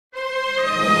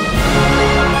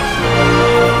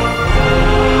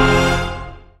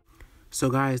So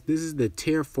guys, this is the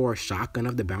tier 4 shotgun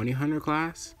of the bounty hunter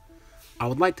class. I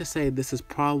would like to say this is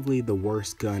probably the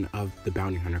worst gun of the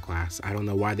bounty hunter class. I don't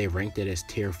know why they ranked it as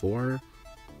tier 4,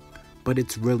 but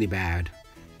it's really bad.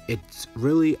 It's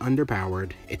really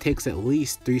underpowered. It takes at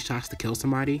least 3 shots to kill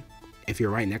somebody if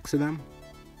you're right next to them.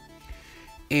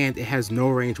 And it has no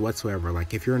range whatsoever.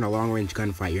 Like if you're in a long range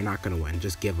gunfight, you're not gonna win.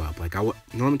 Just give up. Like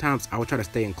normal times I would try to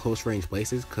stay in close range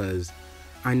places because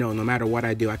I know no matter what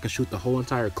I do, I can shoot the whole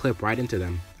entire clip right into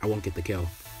them. I won't get the kill.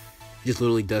 It just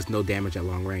literally does no damage at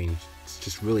long range. It's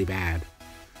just really bad.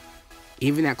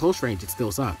 Even at close range, it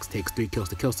still sucks. Takes 3 kills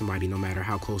to kill somebody no matter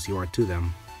how close you are to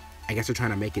them. I guess they're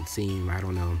trying to make it seem, I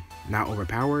don't know, not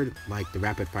overpowered like the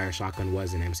rapid fire shotgun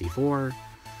was in MC4,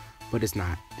 but it's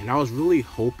not. And I was really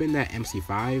hoping that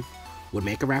MC5 would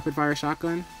make a rapid fire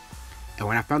shotgun. And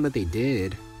when I found that they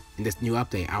did in this new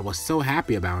update, I was so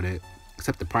happy about it,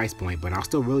 except the price point, but I was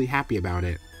still really happy about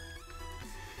it.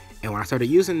 And when I started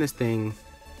using this thing,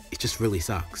 it just really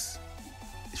sucks.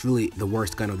 It's really the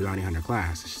worst gun of the bounty hunter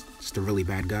class. It's just a really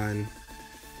bad gun.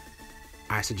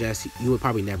 I suggest you would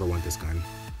probably never want this gun.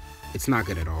 It's not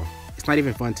good at all. It's not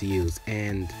even fun to use.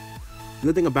 And the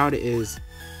good thing about it is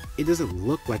it doesn't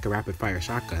look like a rapid fire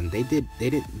shotgun. They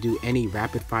didn't do any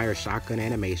rapid fire shotgun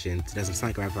animations. It doesn't sound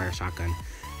like a rapid fire shotgun.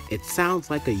 It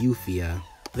sounds like a Eufia.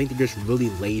 I think they're just really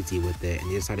lazy with it and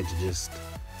they decided to just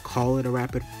call it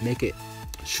a make it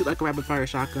shoot like a rapid fire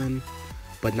shotgun,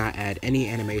 but not add any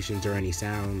animations or any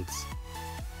sounds.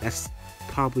 That's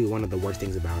probably one of the worst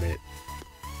things about it.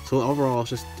 So overall,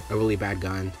 it's just a really bad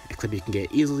gun, except you can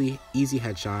get easy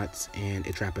headshots and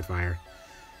it's rapid fire.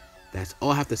 That's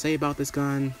all I have to say about this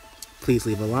gun. Please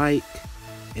leave a like,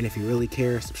 and if you really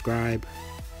care, subscribe.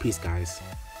 Peace, guys.